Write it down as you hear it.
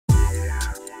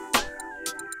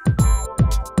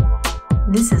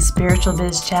This is Spiritual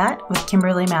Biz Chat with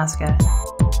Kimberly Maska.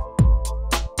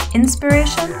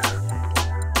 Inspiration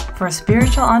for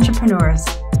spiritual entrepreneurs.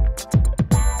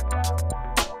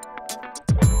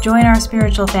 Join our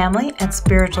spiritual family at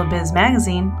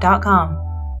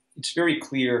spiritualbizmagazine.com. It's very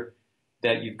clear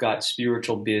that you've got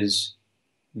Spiritual Biz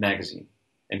Magazine,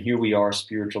 and here we are,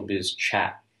 Spiritual Biz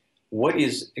Chat. What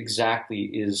exactly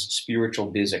is Spiritual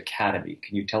Biz Academy?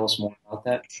 Can you tell us more about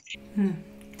that?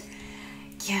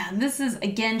 Yeah, this is,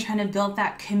 again, trying to build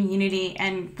that community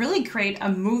and really create a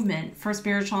movement for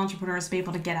spiritual entrepreneurs to be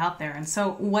able to get out there. And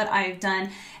so what I've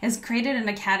done is created an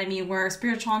academy where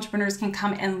spiritual entrepreneurs can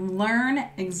come and learn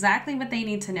exactly what they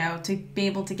need to know to be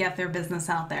able to get their business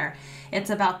out there.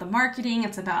 It's about the marketing,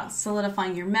 it's about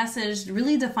solidifying your message,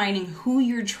 really defining who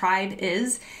your tribe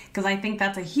is, because I think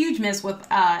that's a huge miss with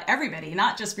everybody,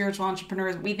 not just spiritual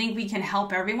entrepreneurs. We think we can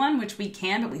help everyone, which we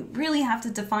can, but we really have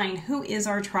to define who is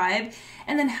our tribe.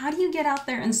 And then how do you get out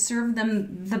there and serve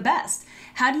them the best?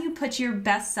 How do you put your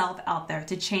best self out there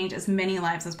to change as many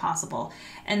lives as possible?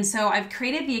 And so I've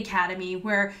created the academy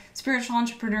where spiritual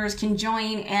entrepreneurs can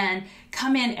join and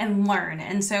come in and learn.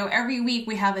 And so every week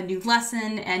we have a new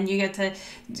lesson and you get to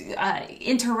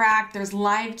interact. There's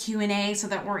live Q&A so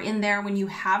that we're in there when you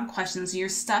have questions. You're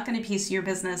stuck in a piece of your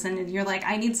business and you're like,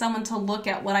 I need someone to look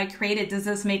at what I created. Does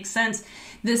this make sense?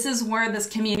 This is where this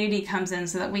community comes in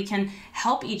so that we can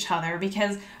help each other,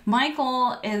 because my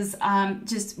goal is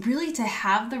just really to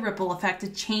have the ripple effect to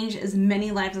change as many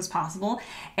lives as possible.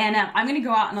 And I'm going to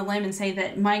go out on a limb and say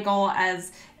that my goal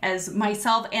as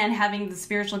myself and having the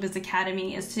Spiritual Biz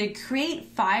Academy is to create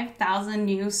 5,000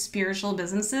 new spiritual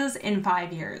businesses in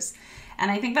 5 years. And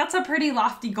I think that's a pretty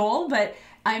lofty goal, but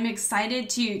I'm excited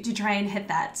to try and hit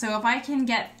that. So if I can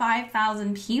get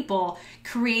 5,000 people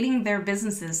creating their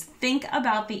businesses, think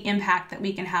about the impact that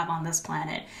we can have on this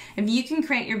planet. If you can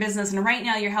create your business, and right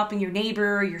now you're helping your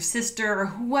neighbor or your sister or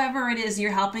whoever it is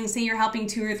you're helping, say you're helping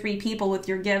 2 or 3 people with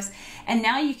your gifts, and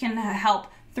now you can help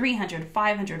 300,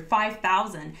 500,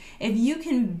 5,000. If you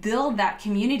can build that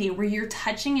community where you're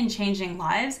touching and changing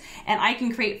lives, and I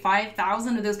can create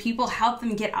 5,000 of those people, help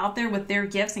them get out there with their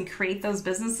gifts and create those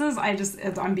businesses,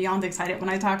 I'm beyond excited when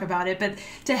I talk about it. But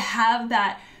to have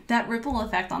that ripple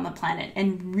effect on the planet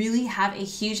and really have a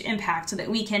huge impact so that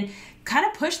we can kind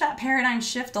of push that paradigm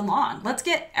shift along. Let's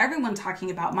get everyone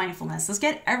talking about mindfulness. Let's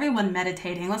get everyone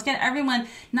meditating. Let's get everyone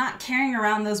not carrying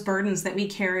around those burdens that we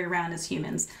carry around as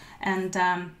humans. And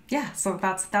yeah, so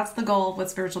that's the goal with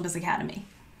Spiritual Biz Academy.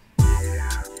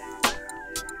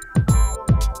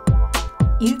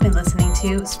 You've been listening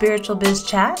to Spiritual Biz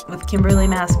Chat with Kimberly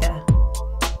Maska.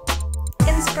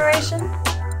 Inspiration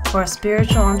for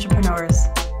spiritual entrepreneurs.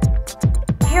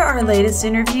 Hear our latest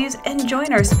interviews and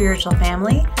join our spiritual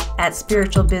family at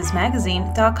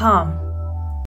spiritualbizmagazine.com.